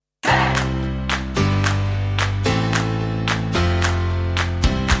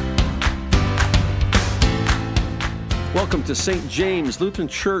welcome to St. James Lutheran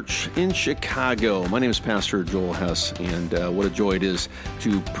Church in Chicago. My name is Pastor Joel Hess, and what a joy it is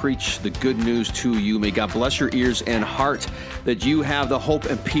to preach the good news to you. May God bless your ears and heart, that you have the hope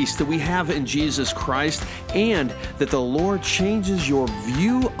and peace that we have in Jesus Christ, and that the Lord changes your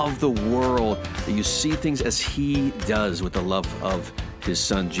view of the world, that you see things as He does with the love of His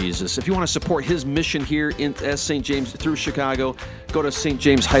Son, Jesus. If you want to support His mission here at St. James through Chicago, go to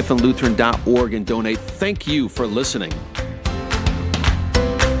stjames-lutheran.org and donate. Thank you for listening.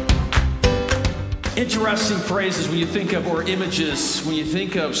 Interesting phrases when you think of, or images, when you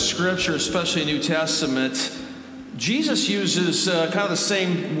think of Scripture, especially New Testament. Jesus uses kind of the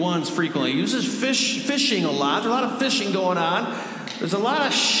same ones frequently. He uses fishing a lot. There's a lot of fishing going on. There's a lot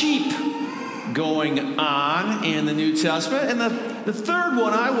of sheep going on in the New Testament. And the third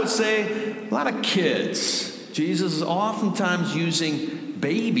one, I would say, a lot of kids. Jesus is oftentimes using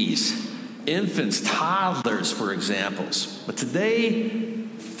babies, infants, toddlers, for examples. But today,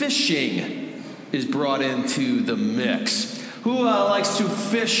 fishing is brought into the mix. Who likes to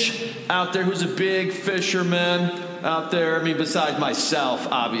fish out there? Who's a big fisherman out there? I mean, besides myself,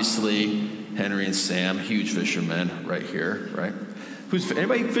 obviously, Henry and Sam, huge fishermen right here, right?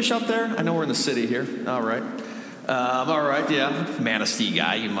 Anybody fish out there? I know we're in the city here. All right. All right, yeah. Manistee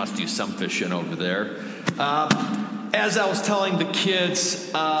guy, you must do some fishing over there. As I was telling the kids,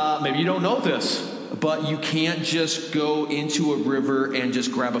 maybe you don't know this, but you can't just go into a river and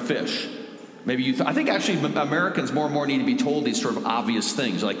just grab a fish. Maybe I think actually Americans more and more need to be told these sort of obvious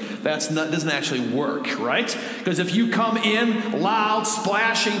things. Like, doesn't actually work, right? Because if you come in loud,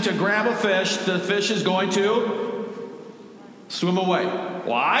 splashing to grab a fish, the fish is going to swim away.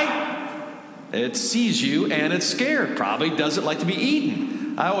 Why? It sees you and it's scared. Probably doesn't like to be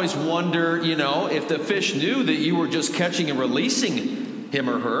eaten. I always wonder, if the fish knew that you were just catching and releasing him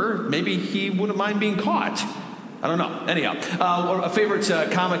or her, maybe he wouldn't mind being caught. I don't know. Anyhow, a favorite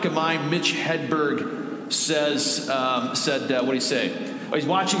comic of mine, Mitch Hedberg, said, what did he say? Oh, he's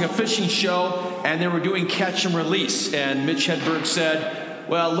watching a fishing show and they were doing catch and release. And Mitch Hedberg said,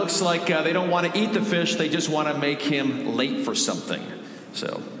 well, it looks like they don't want to eat the fish. They just want to make him late for something.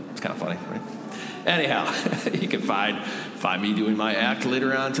 So it's kind of funny, right? Anyhow, you can find me doing my act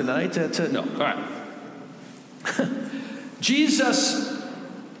later on tonight. No, all right. Jesus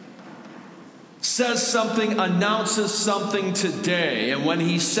says something, announces something today. And when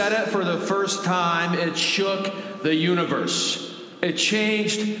he said it for the first time, it shook the universe. It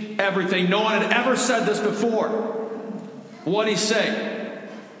changed everything. No one had ever said this before. What did he say?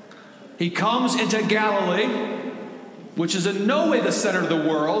 He comes into Galilee, which is in no way the center of the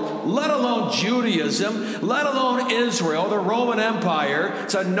world, let alone Judaism, let alone Israel, the Roman Empire.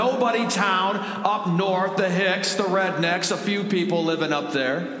 It's a nobody town up north, the Hicks, the rednecks, a few people living up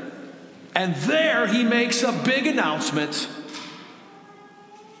there. And there he makes a big announcement.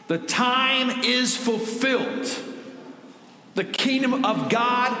 The time is fulfilled. The kingdom of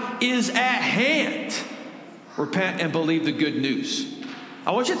God is at hand. Repent and believe the good news.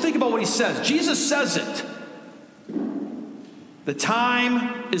 I want you to think about what he says. Jesus says it. The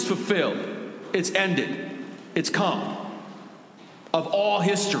time is fulfilled. It's ended. It's come. Of all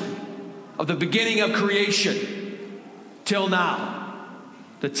history, of the beginning of creation till now,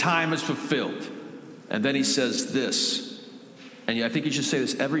 the time is fulfilled. And then he says this, and I think you should say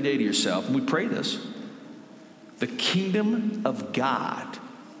this every day to yourself, and we pray this. The kingdom of God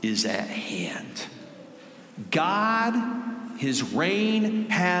is at hand. God, His reign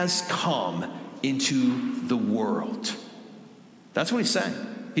has come into the world. That's what he's saying.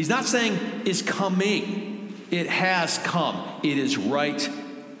 He's not saying is coming. It has come. It is right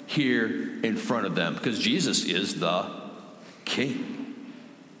here in front of them because Jesus is the King.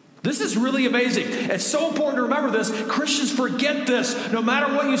 This is really amazing. It's so important to remember this. Christians forget this. No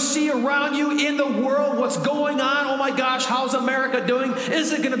matter what you see around you in the world, what's going on, oh my gosh, how's America doing?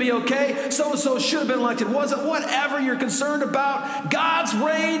 Is it going to be okay? So-and-so should have been elected. Was it? Whatever you're concerned about, God's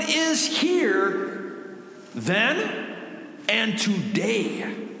reign is here then and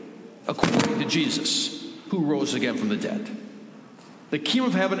today, according to Jesus, who rose again from the dead. The kingdom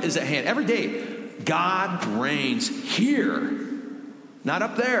of heaven is at hand. Every day, God reigns here. Not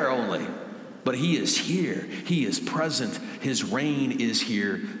up there only, but He is here. He is present. His reign is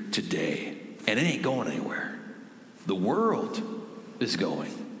here today. And it ain't going anywhere. The world is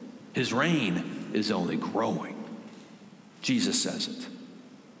going. His reign is only growing. Jesus says it.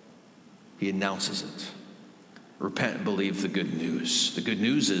 He announces it. Repent and believe the good news. The good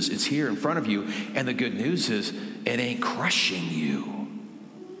news is it's here in front of you, and the good news is it ain't crushing you.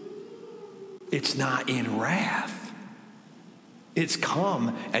 It's not in wrath. It's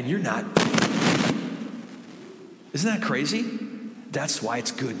come, and you're not Isn't that crazy? That's why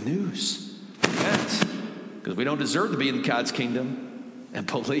it's good news. Because we don't deserve to be in God's kingdom, and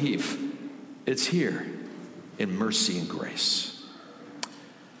believe it's here in mercy and grace.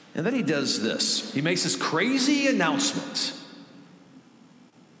 And then he does this. He makes this crazy announcement.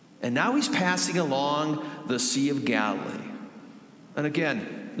 And now he's passing along the Sea of Galilee. And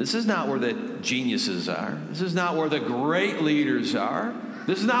again, this is not where the geniuses are. This is not where the great leaders are.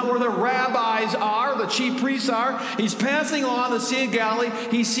 This is not where the rabbis are, the chief priests are. He's passing along the Sea of Galilee.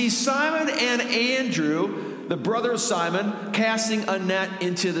 He sees Simon and Andrew, the brother of Simon, casting a net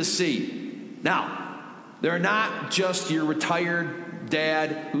into the sea. Now, they're not just your retired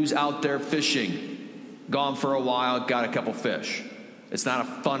dad who's out there fishing, gone for a while, got a couple fish. It's not a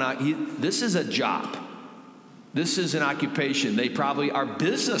fun, this is a job. This is an occupation. They probably are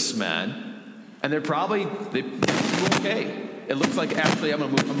businessmen, and they're okay. It looks like, actually, I'm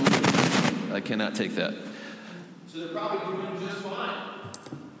going to move. I cannot take that. So they're probably doing just fine.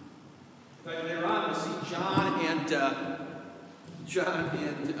 In fact, later on, we see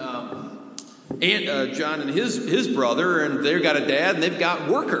John and his brother, and they've got a dad, and they've got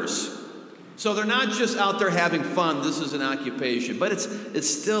workers. So they're not just out there having fun. This is an occupation, but it's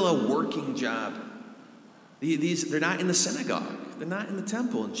still a working job. They're not in the synagogue. They're not in the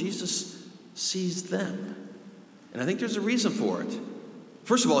temple, and Jesus sees them. And I think there's a reason for it.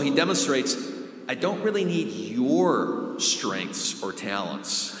 First of all, he demonstrates, I don't really need your strengths or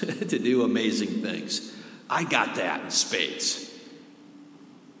talents to do amazing things. I got that in spades,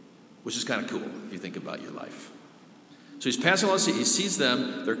 which is kind of cool if you think about your life. So he's passing along the sea. He sees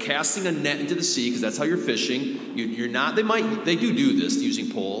them. They're casting a net into the sea because that's how you're fishing. You're not. They do this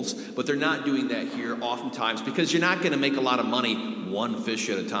using poles, but they're not doing that here oftentimes because you're not going to make a lot of money one fish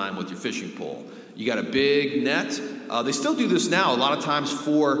at a time with your fishing pole. You got a big net. They still do this now. A lot of times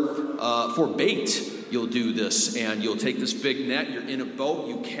for bait, you'll do this, and you'll take this big net. You're in a boat.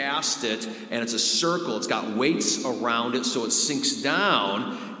 You cast it, and it's a circle. It's got weights around it, so it sinks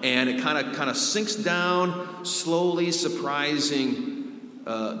down. And it kind of sinks down slowly, surprising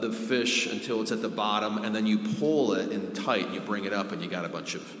the fish until it's at the bottom. And then you pull it in tight, and you bring it up, and you got a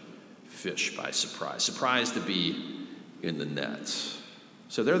bunch of fish by surprise. Surprised to be in the net.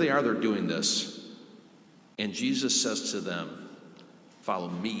 So there they are, they're doing this. And Jesus says to them, follow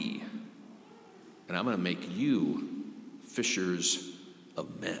me, and I'm going to make you fishers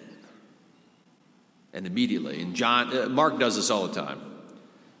of men. And immediately, and Mark does this all the time.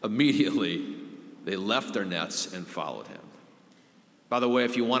 Immediately, they left their nets and followed him. By the way,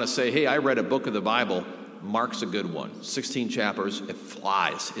 if you want to say, hey, I read a book of the Bible, Mark's a good one. 16 chapters, it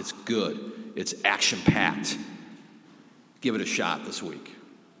flies, it's good, it's action-packed. Give it a shot this week.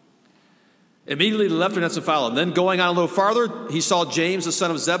 Immediately they left their nets and followed him. Then going on a little farther, he saw James, the son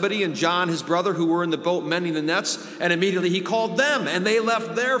of Zebedee, and John, his brother, who were in the boat mending the nets. And immediately he called them, and they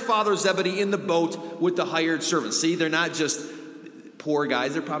left their father Zebedee in the boat with the hired servants. See, they're not just poor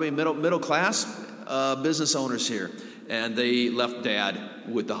guys. They're probably middle class business owners here. And they left dad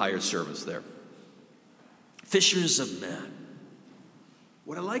with the hired servants there. Fishers of men.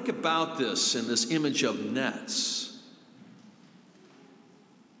 What I like about this and this image of nets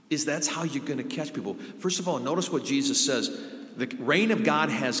is that's how you're going to catch people. First of all, notice what Jesus says. The reign of God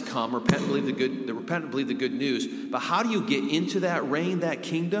has come. Repent and believe the good news. But how do you get into that reign, that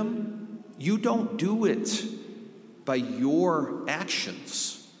kingdom? You don't do it by your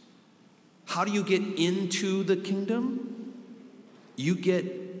actions. How do you get into the kingdom? You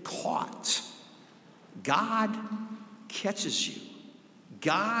get caught. God catches you.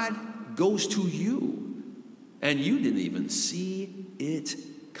 God goes to you. And you didn't even see it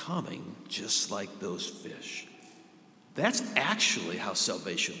coming, just like those fish. That's actually how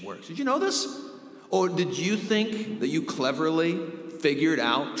salvation works. Did you know this? Or did you think that you cleverly figured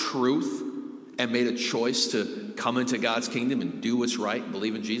out truth and made a choice to come into God's kingdom and do what's right and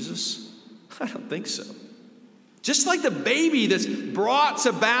believe in Jesus? I don't think so. Just like the baby that's brought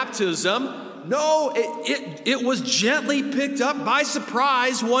to baptism, no, it was gently picked up by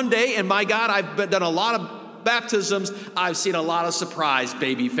surprise one day. And my God, I've done a lot of baptisms. I've seen a lot of surprised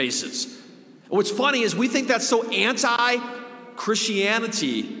baby faces. What's funny is we think that's so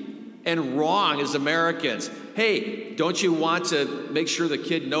anti-Christianity and wrong as Americans. Hey, don't you want to make sure the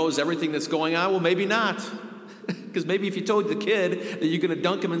kid knows everything that's going on? Well, maybe not. Because maybe if you told the kid that you're going to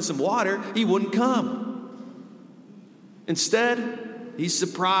dunk him in some water, he wouldn't come. Instead, he's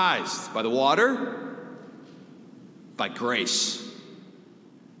surprised by the water, by grace,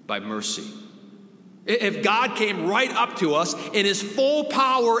 by mercy. If God came right up to us in his full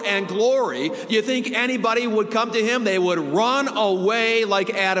power and glory, you think anybody would come to him? They would run away like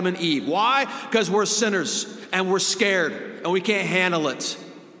Adam and Eve. Why? Because we're sinners. and we're scared and we can't handle it.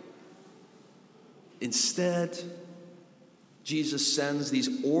 Instead, Jesus sends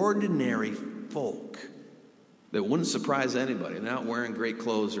these ordinary folk that wouldn't surprise anybody. They're not wearing great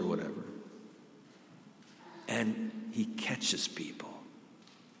clothes or whatever. And he catches people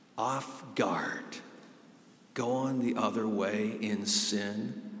off guard, going the other way in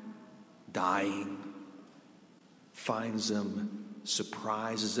sin, dying, finds them,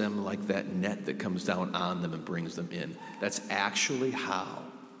 surprises them like that net that comes down on them and brings them in. That's actually how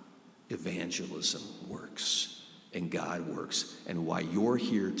evangelism works and God works, and why you're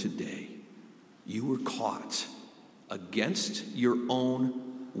here today. You were caught against your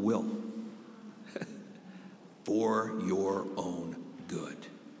own will for your own good.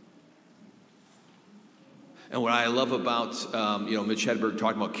 And what I love about, Mitch Hedberg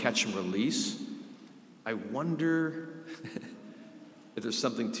talking about catch and release, I wonder if there's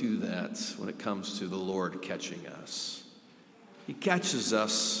something to that when it comes to the Lord catching us. He catches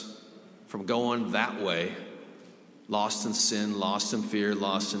us from going that way, lost in sin, lost in fear,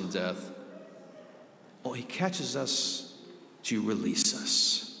 lost in death. Oh, he catches us to release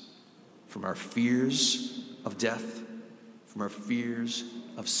us from our fears of death, from our fears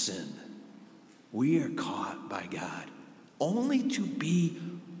of sin. We are caught by God only to be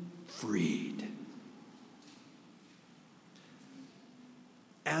freed.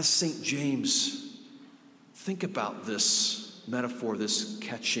 As St. James, think about this metaphor, this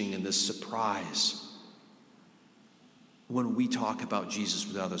catching and this surprise. When we talk about Jesus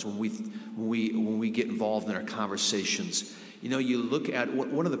with others, when we get involved in our conversations, you look at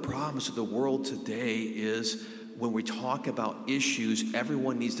one of the problems of the world today is when we talk about issues,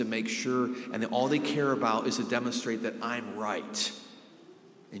 everyone needs to make sure, and all they care about is to demonstrate that I'm right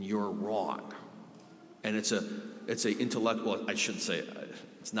and you're wrong. And it's a intellectual. I shouldn't say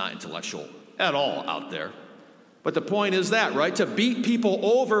it's not intellectual at all out there, but the point is that, right, to beat people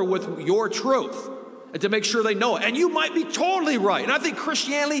over with your truth. And to make sure they know it. And you might be totally right. And I think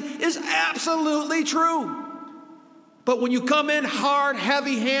Christianity is absolutely true. But when you come in hard,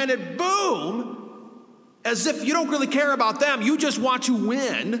 heavy-handed, boom, as if you don't really care about them, you just want to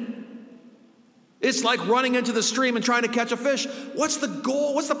win. It's like running into the stream and trying to catch a fish. What's the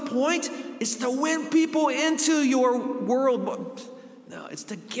goal? What's the point? It's to win people into your world. No, it's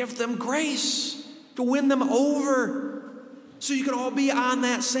to give them grace, to win them over, so you can all be on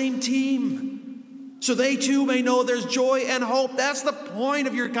that same team. So they too may know there's joy and hope. That's the point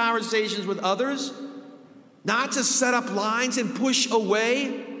of your conversations with others. Not to set up lines and push away.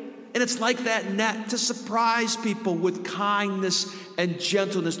 And it's like that net, to surprise people with kindness and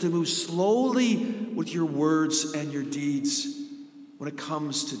gentleness, to move slowly with your words and your deeds. When it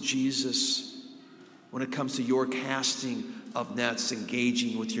comes to Jesus, when it comes to your casting of nets,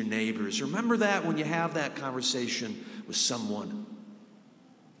 engaging with your neighbors, remember that when you have that conversation with someone.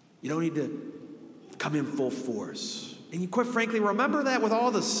 You don't need to come in full force. And you, quite frankly, remember that with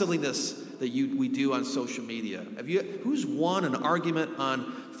all the silliness that we do on social media. Who's won an argument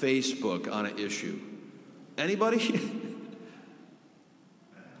on Facebook on an issue? Anybody?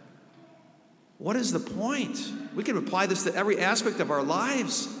 What is the point? We can apply this to every aspect of our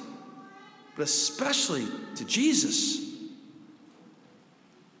lives, but especially to Jesus.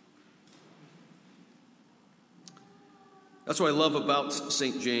 That's what I love about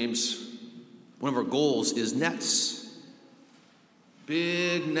St. James. One of our goals is nets.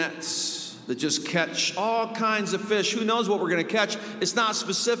 Big nets that just catch all kinds of fish. Who knows what we're going to catch? It's not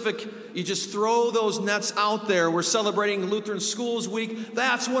specific. You just throw those nets out there. We're celebrating Lutheran Schools Week.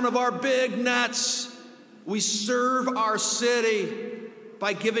 That's one of our big nets. We serve our city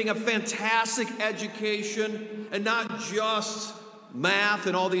by giving a fantastic education, and not just math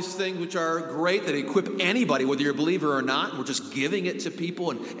and all these things which are great that equip anybody, whether you're a believer or not. We're just giving it to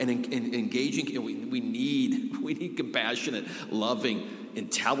people and engaging. We need compassionate, loving,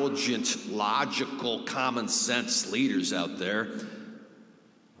 intelligent, logical, common sense leaders out there.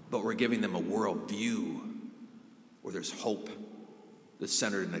 But we're giving them a worldview where there's hope that's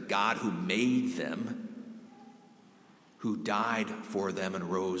centered in a God who made them, who died for them and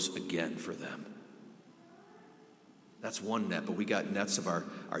rose again for them. That's one net, but we got nets of our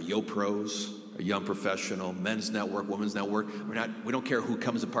YoPros, our young professional, men's network, women's network. We don't care who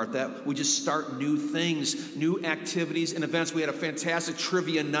comes apart that. We just start new things, new activities and events. We had a fantastic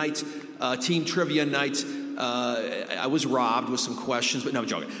trivia night, team trivia night. I was robbed with some questions, but no, I'm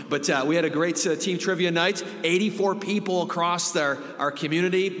joking. But we had a great team trivia night. 84 people across our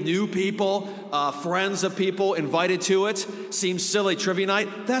community, new people, friends of people invited to it. Seems silly, trivia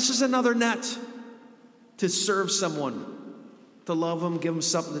night. That's just another net. To serve someone, to love them, give them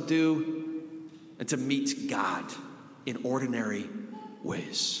something to do, and to meet God in ordinary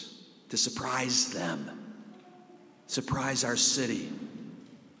ways, to surprise them, surprise our city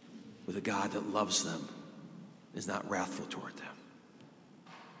with a God that loves them, is not wrathful toward them,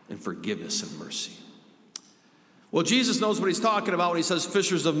 in forgiveness and mercy. Well, Jesus knows what he's talking about when he says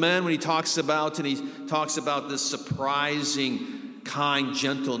fishers of men, when he talks about this surprising, kind,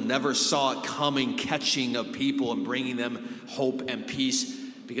 gentle, never saw it coming catching of people and bringing them hope and peace,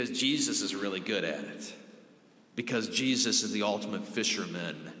 because Jesus is really good at it. Because Jesus is the ultimate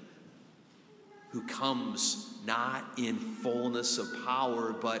fisherman who comes not in fullness of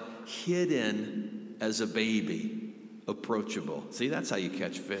power, but hidden as a baby, approachable. See, that's how you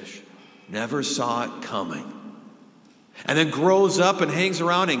catch fish. Never saw it coming. And then grows up and hangs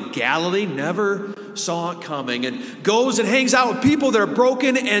around in Galilee, never saw it coming, and goes and hangs out with people that are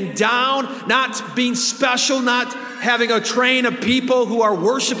broken and down, not being special, not having a train of people who are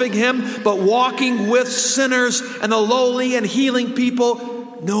worshiping him, but walking with sinners and the lowly and healing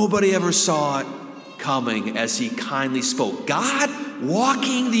people. Nobody ever saw it coming as he kindly spoke. God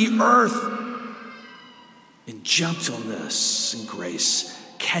walking the earth in gentleness and grace,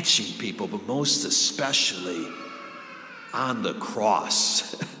 catching people, but most especially on the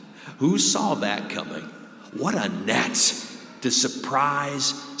cross. Who saw that coming? What a net to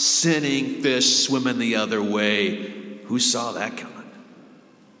surprise sinning fish swimming the other way. Who saw that coming?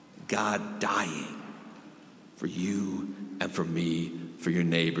 God dying for you and for me, for your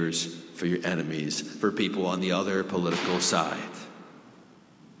neighbors, for your enemies, for people on the other political side,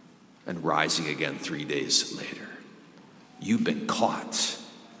 and rising again 3 days later. You've been caught.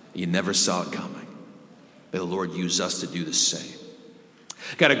 You never saw it coming. May the Lord use us to do the same.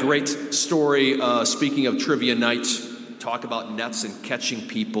 Got a great story, speaking of trivia night, talk about nets and catching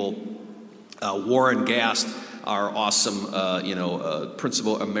people. Warren Gast, our awesome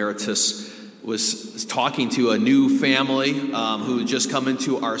principal emeritus, was talking to a new family who had just come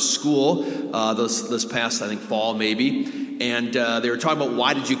into our school this past, I think, fall maybe. And they were talking about,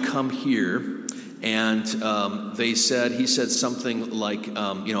 why did you come here? And he said something like, we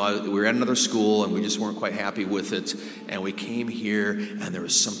were at another school and we just weren't quite happy with it. And we came here and there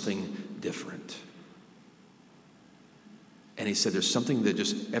was something different. And he said, there's something that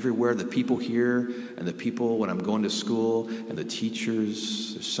just everywhere, the people here and the people when I'm going to school and the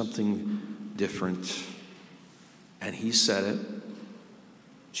teachers, there's something different. And he said it,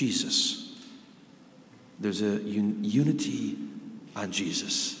 Jesus. There's a unity on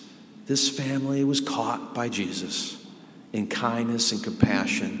Jesus. This family was caught by Jesus in kindness and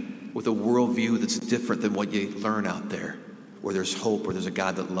compassion with a worldview that's different than what you learn out there, where there's hope, where there's a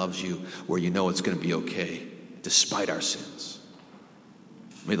God that loves you, where you know it's going to be okay despite our sins.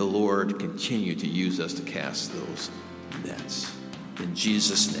 May the Lord continue to use us to cast those nets. In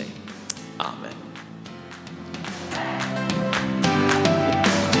Jesus' name, amen.